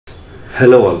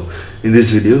Hello all, in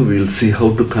this video we will see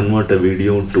how to convert a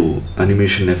video to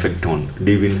animation effect on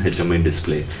DWIN HMI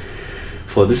display.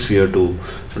 For this we have to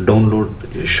download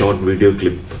a short video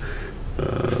clip.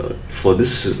 For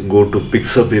this go to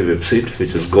Pixabay website,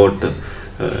 which has got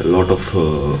a lot of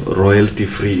royalty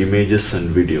free images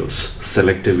and videos.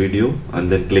 Select a video and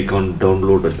then click on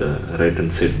download at the right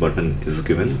hand side button is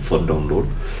given for download.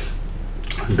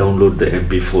 Download the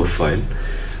MP4 file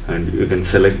and you can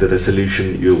select the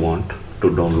resolution you want to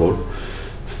download.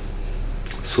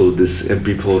 So this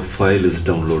MP4 file is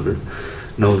downloaded.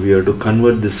 Now we have to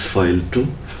convert this file to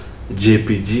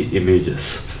JPG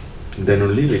images. Then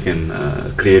only we can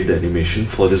create the animation.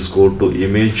 For this go to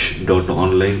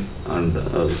image.online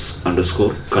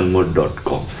underscore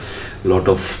convert.com. Lot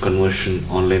of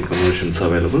online conversions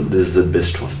available. This is the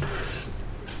best one.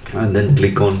 And then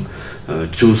click on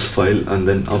choose file and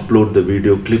then upload the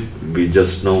video clip we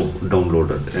just now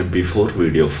downloaded, MP4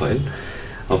 video file.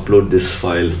 Upload this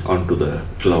file onto the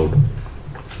cloud.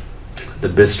 The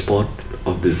best part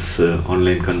of this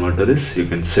online converter is you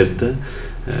can set the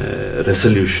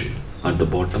resolution at the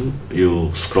bottom.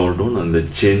 You scroll down and then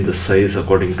change the size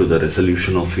according to the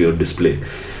resolution of your display.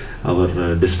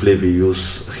 Our display we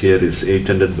use here is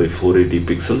 800 by 480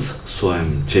 pixels, so I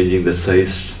am changing the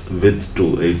size width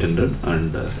to 800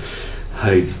 and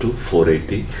height to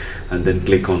 480, and then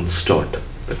click on start.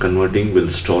 The converting will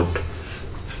start.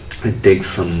 It takes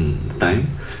some time,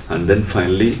 and then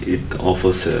finally it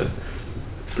offers a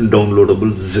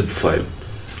downloadable zip file.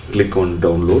 Click on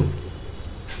download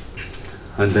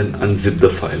and then unzip the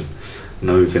file.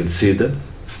 Now you can see that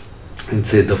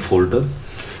inside the folder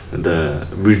the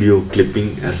video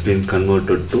clipping has been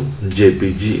converted to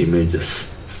JPG images.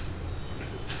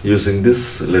 Using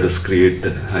this, let us create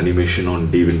animation on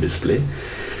DWIN display.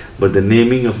 But the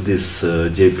naming of this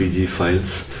JPG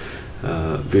files,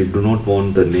 we do not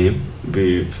want the name.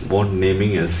 We want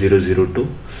naming as 002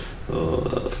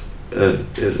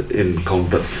 in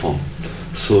counter form.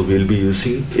 So we'll be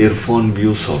using Irfan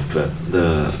View software.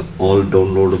 All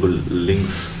downloadable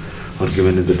links are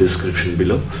given in the description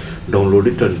below. Download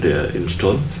it and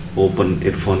install. Open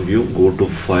Irfan View, go to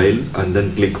file and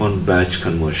then click on batch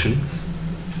conversion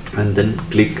and then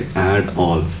click add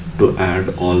all to add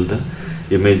all the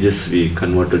images we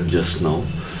converted just now.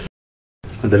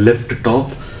 At the left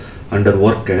top under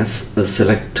work as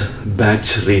select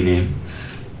batch rename,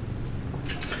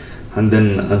 and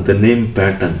then the name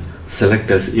pattern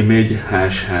select as image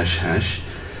 ###.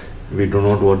 We do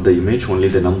not want the image, only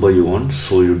the number you want,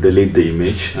 so you delete the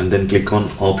image and then click on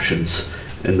options.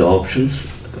 In the options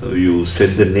you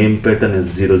set the name pattern as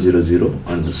 000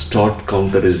 and start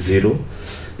counter is 0,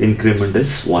 increment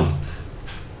is 1,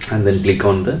 and then click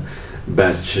on the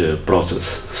batch process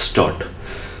start.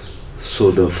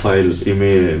 So the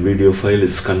video file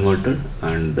is converted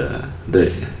and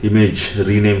the image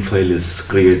rename file is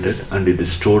created and it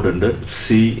is stored under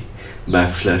C/temp.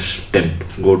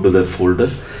 Go to the folder.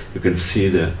 You can see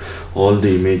all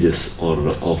the images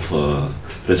of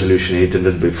resolution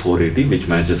 800 by 480, which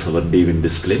matches our DWIN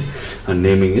display, and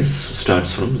naming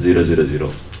starts from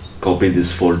 000. Copy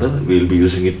this folder. We will be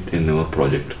using it in our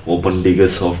project. Open Digger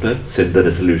software, set the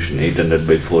resolution 800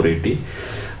 by 480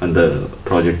 and the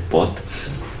project path.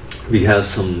 We have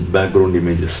some background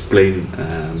images, plain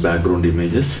background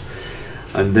images,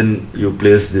 and then you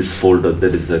place this folder,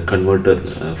 that is the converter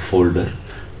folder,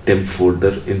 temp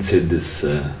folder, inside this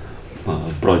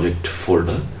project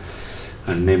folder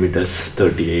and name it as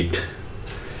 38.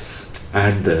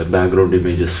 Add the background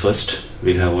images first.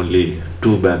 We have only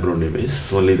 2 background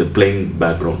images, only the plain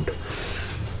background.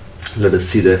 Let us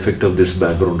see the effect of this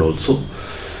background also.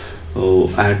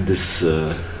 Add this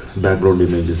background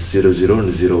images 00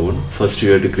 and 01. First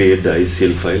you have to create the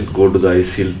ICL file. Go to the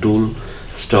ICL tool,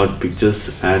 start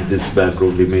pictures, add this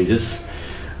background images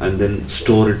and then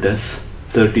store it as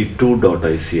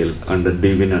 32.icl under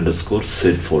DWIN underscore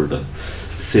set folder.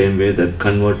 Same way the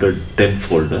converted temp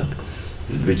folder,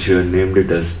 which you have named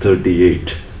it as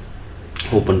 38.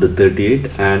 Open the 38,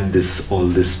 add all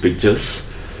these pictures.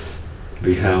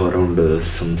 We have around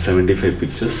some 75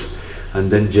 pictures, and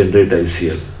then generate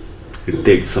ICL. It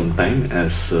takes some time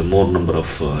as more number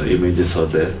of images are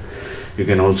there. You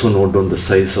can also note down the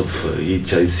size of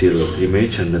each ICL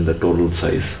image and then the total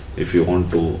size if you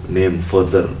want to name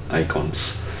further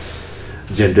icons.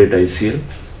 Generate ICL.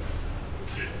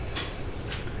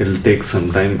 It will take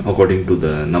some time according to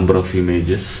the number of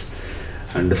images,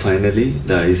 and finally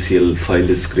the ICL file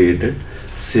is created.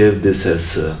 Save this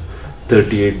as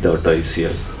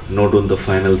 38.icl. Note on the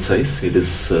final size, it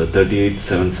is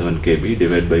 3877 KB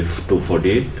divided by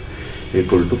 248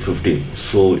 equal to 15.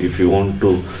 So if you want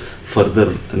to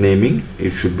further naming,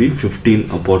 it should be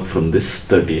 15 apart from this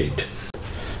 38.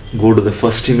 Go to the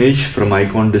first image from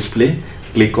icon display,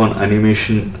 click on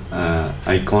animation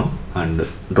icon and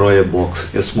draw a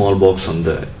box, a small box on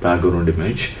the background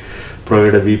image.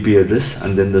 Provide a VP address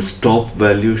and then the stop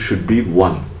value should be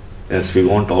 1. As we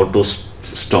want auto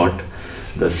start,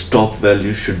 the stop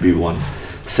value should be 1.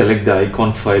 Select the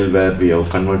icon file where we have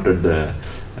converted the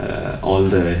all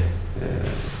the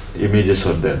images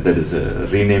are there. That is a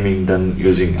renaming done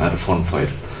using our font file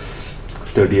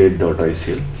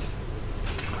 38.icl,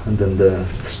 and then the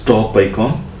stop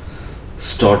icon,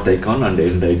 start icon and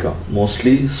end icon.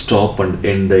 Mostly stop and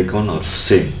end icon are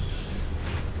same,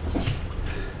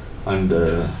 and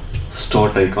the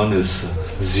start icon is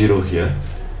 0 here.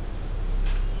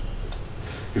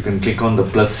 You can click on the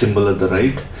plus symbol at the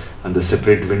right and the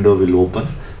separate window will open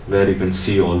where you can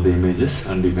see all the images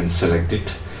and you can select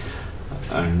it.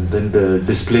 And then the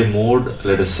display mode,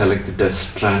 let us select it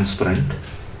as transparent,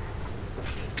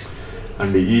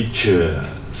 and each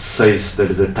size,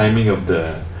 that is the timing of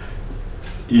the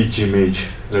each image,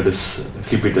 let us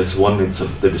keep it as 1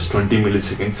 itself, that is 20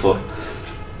 milliseconds for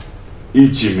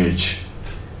each image.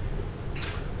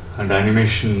 And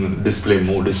animation display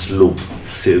mode is low.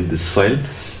 Save this file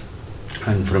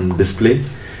and from display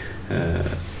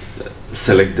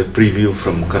select the preview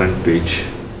from current page.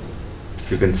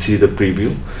 You can see the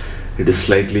preview, it is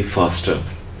slightly faster,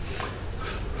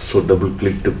 so double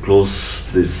click to close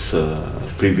this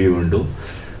preview window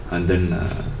and then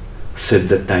set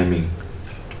the timing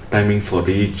for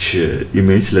each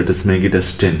image. Let us make it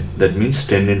as 10, that means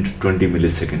 10 into 20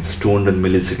 milliseconds, 200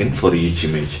 milliseconds for each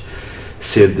image.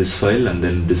 Save this file and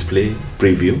then display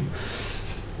preview.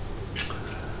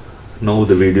 Now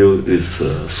the video is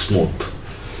smooth.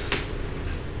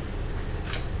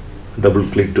 Double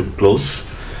click to close.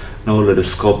 Now let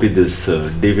us copy this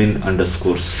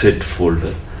DWIN_set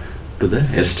folder to the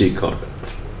SD card.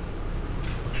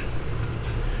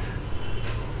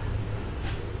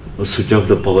 Switch off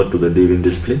the power to the DWIN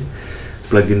display,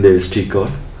 plug in the SD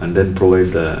card and then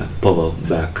provide the power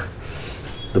back.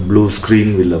 The blue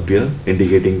screen will appear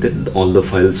indicating that all the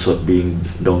files are being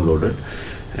downloaded.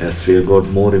 As we have got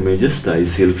more images, the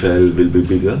ICL file will be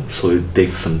bigger, so it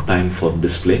takes some time for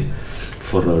display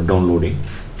for downloading.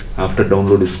 After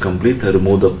download is complete,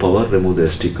 remove the power, remove the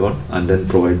SD card and then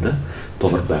provide the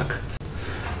power back.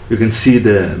 You can see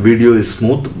the video is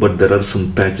smooth, but there are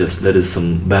some patches, there is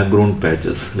some background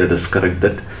patches. Let us correct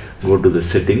that. Go to the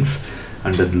settings,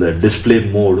 under the display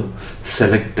mode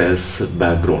select as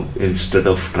background instead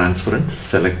of transparent,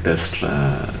 select as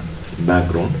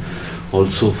background.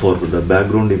 Also for the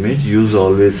background image, use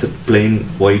always a plain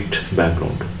white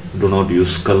background, do not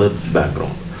use color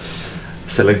background.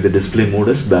 Select the display mode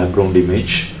as background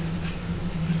image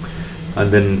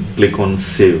and then click on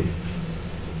save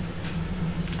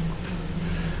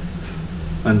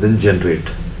and then generate.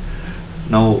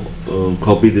 Now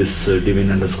copy this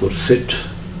DWIN_set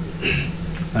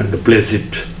and place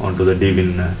it onto the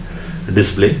DWIN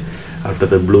display. After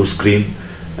the blue screen,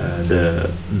 the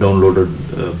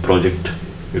downloaded project,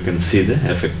 you can see the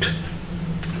effect.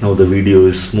 Now the video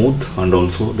is smooth and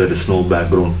also there is no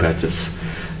background patches.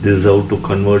 This is how to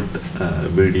convert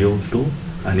video to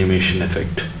animation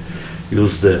effect.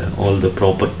 Use all the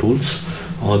proper tools.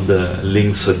 All the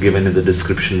links are given in the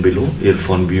description below.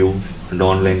 Earphone View and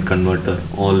Online Converter,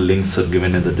 all links are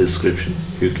given in the description.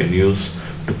 You can use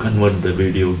to convert the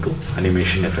video to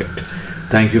animation effect.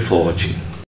 Thank you for watching.